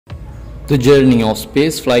The journey of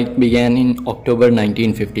spaceflight began in October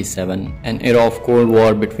 1957, an era of Cold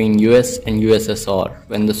War between US and USSR,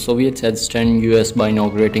 when the Soviets had stunned US by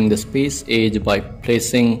inaugurating the space age by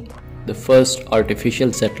placing the first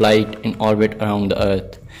artificial satellite in orbit around the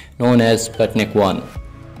Earth, known as Sputnik 1.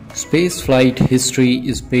 Spaceflight history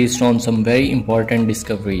is based on some very important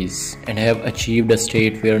discoveries and have achieved a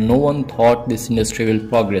state where no one thought this industry will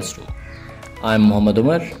progress to. I am Muhammad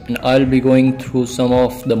Umar and I'll be going through some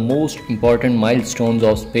of the most important milestones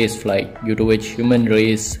of spaceflight due to which human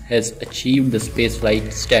race has achieved the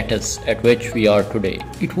spaceflight status at which we are today.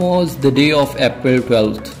 It was the day of April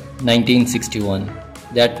 12th, 1961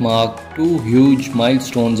 that marked two huge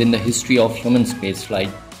milestones in the history of human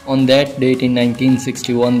spaceflight. On that date in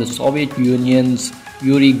 1961, the Soviet Union's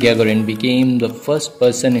Yuri Gagarin became the first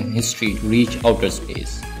person in history to reach outer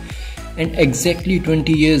space. And exactly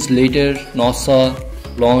 20 years later, NASA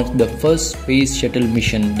launched the first space shuttle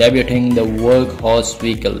mission, debuting the workhorse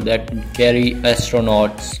vehicle that would carry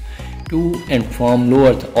astronauts to and from low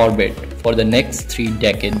Earth orbit for the next 3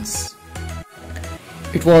 decades.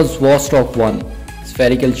 It was Vostok 1,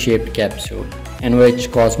 spherical shaped capsule, in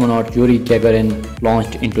which cosmonaut Yuri Gagarin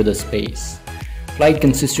launched into the space. Flight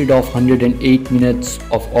consisted of 108 minutes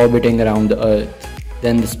of orbiting around the Earth.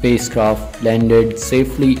 Then the spacecraft landed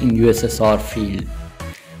safely in USSR field.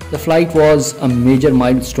 The flight was a major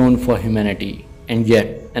milestone for humanity and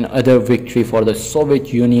yet another victory for the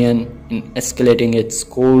Soviet Union in escalating its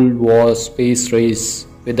Cold War space race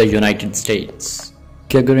with the United States.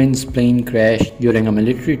 Gagarin's plane crashed during a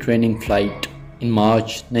military training flight in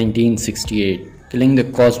March 1968, killing the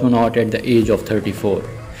cosmonaut at the age of 34.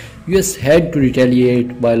 US had to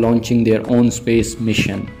retaliate by launching their own space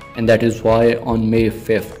mission, and that is why on May 5,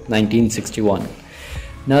 1961,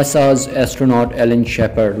 NASA's astronaut Alan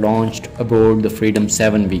Shepard launched aboard the Freedom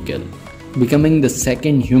 7 vehicle, becoming the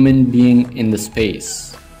second human being in the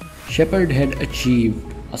space. Shepard had achieved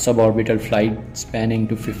a suborbital flight spanning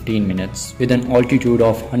to 15 minutes with an altitude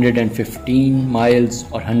of 115 miles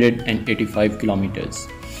or 185 kilometers.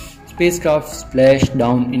 Spacecraft splashed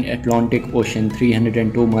down in Atlantic Ocean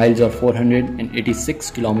 302 miles or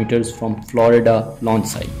 486 kilometers from Florida launch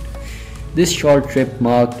site. This short trip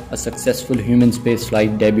marked a successful human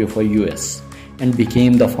spaceflight debut for US and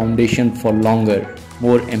became the foundation for longer,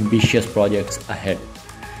 more ambitious projects ahead.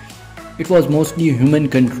 It was mostly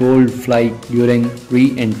human-controlled flight during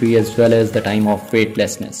re-entry as well as the time of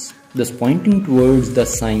weightlessness, thus pointing towards the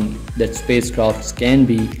sign that spacecrafts can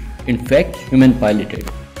be, in fact, human-piloted.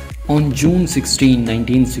 On June 16,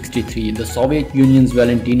 1963, the Soviet Union's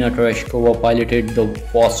Valentina Tereshkova piloted the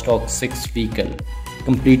Vostok 6 vehicle,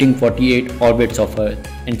 completing 48 orbits of Earth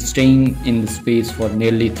and staying in the space for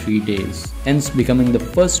nearly 3 days, hence becoming the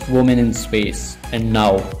first woman in space. And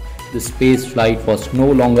now, the space flight was no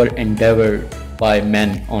longer endeavored by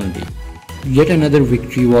men only. Yet another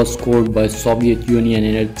victory was scored by Soviet Union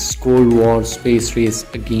in its Cold War space race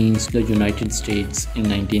against the United States in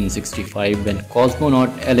 1965 when cosmonaut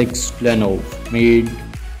Alex Leonov made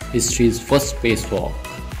history's first spacewalk.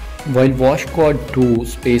 While Vostok 2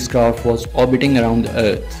 spacecraft was orbiting around the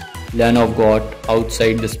Earth, Leonov got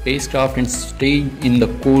outside the spacecraft and stayed in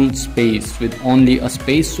the cold space with only a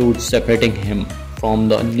spacesuit separating him from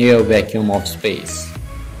the near vacuum of space.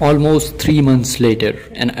 Almost 3 months later,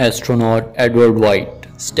 an astronaut, Edward White,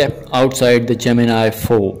 stepped outside the Gemini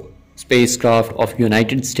 4 spacecraft of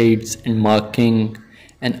United States and marking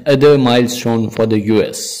another milestone for the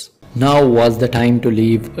US. Now was the time to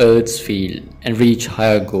leave Earth's field and reach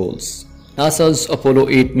higher goals. NASA's Apollo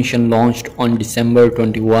 8 mission launched on December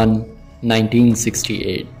 21,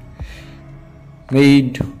 1968,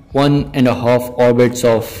 made 1.5 orbits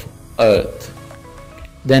of Earth,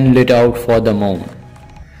 then lit out for the moon.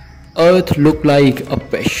 Earth looked like a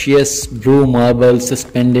precious blue marble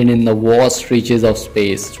suspended in the vast reaches of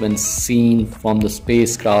space when seen from the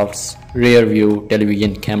spacecraft's rear-view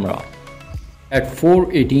television camera. At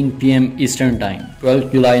 4:18 p.m. Eastern Time,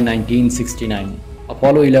 12 July 1969,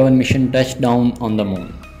 Apollo 11 mission touched down on the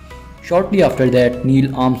moon. Shortly after that,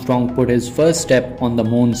 Neil Armstrong put his first step on the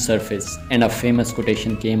moon's surface, and a famous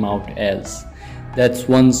quotation came out as, "That's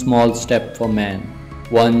one small step for man,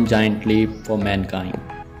 one giant leap for mankind."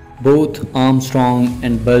 Both Armstrong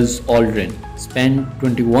and Buzz Aldrin spent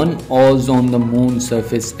 21 hours on the moon's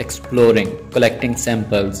surface exploring, collecting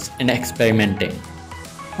samples, and experimenting.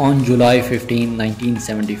 On July 15,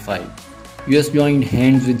 1975, US joined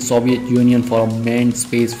hands with Soviet Union for a manned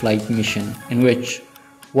spaceflight mission in which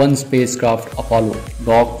one spacecraft, Apollo,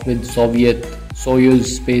 docked with Soviet Soyuz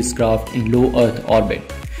spacecraft in low Earth orbit.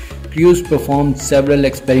 Crews performed several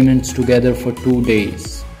experiments together for 2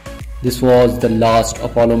 days. This was the last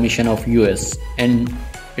Apollo mission of US, and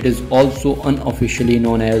it is also unofficially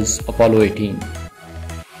known as Apollo 18.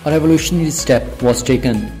 A revolutionary step was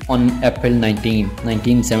taken on April 19,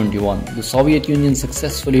 1971. The Soviet Union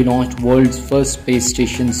successfully launched world's first space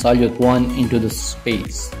station Salyut 1 into the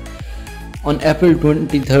space. On April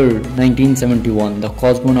 23, 1971, the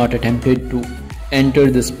cosmonaut attempted to enter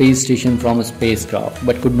the space station from a spacecraft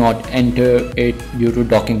but could not enter it due to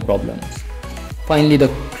docking problems. Finally, the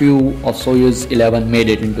crew of Soyuz 11 made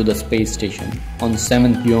it into the space station on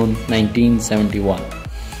 7 June 1971.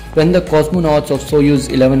 When the cosmonauts of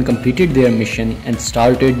Soyuz 11 completed their mission and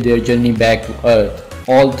started their journey back to Earth,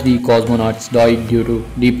 all three cosmonauts died due to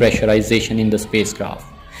depressurization in the spacecraft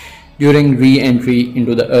during re-entry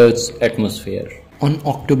into the Earth's atmosphere. On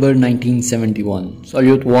October 1971,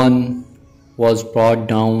 Salyut 1 was brought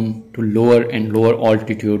down to lower and lower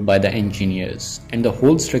altitude by the engineers, and the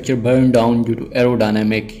whole structure burned down due to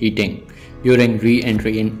aerodynamic heating during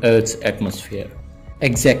re-entry in Earth's atmosphere.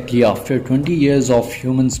 Exactly after 20 years of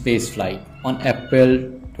human spaceflight, on April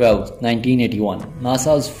 12, 1981,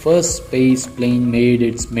 NASA's first space plane made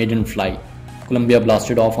its maiden flight. Columbia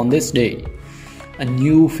blasted off on this day. A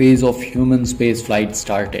new phase of human spaceflight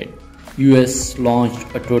started. US launched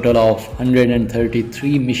a total of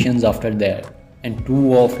 133 missions after that, and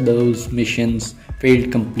 2 of those missions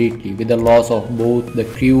failed completely with the loss of both the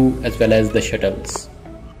crew as well as the shuttles.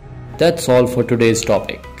 That's all for today's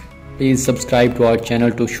topic. Please subscribe to our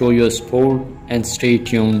channel to show your support and stay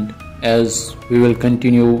tuned as we will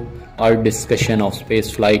continue our discussion of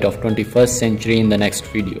spaceflight of 21st century in the next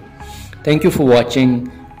video. Thank you for watching.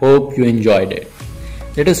 Hope you enjoyed it.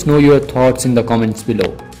 Let us know your thoughts in the comments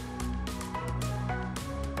below.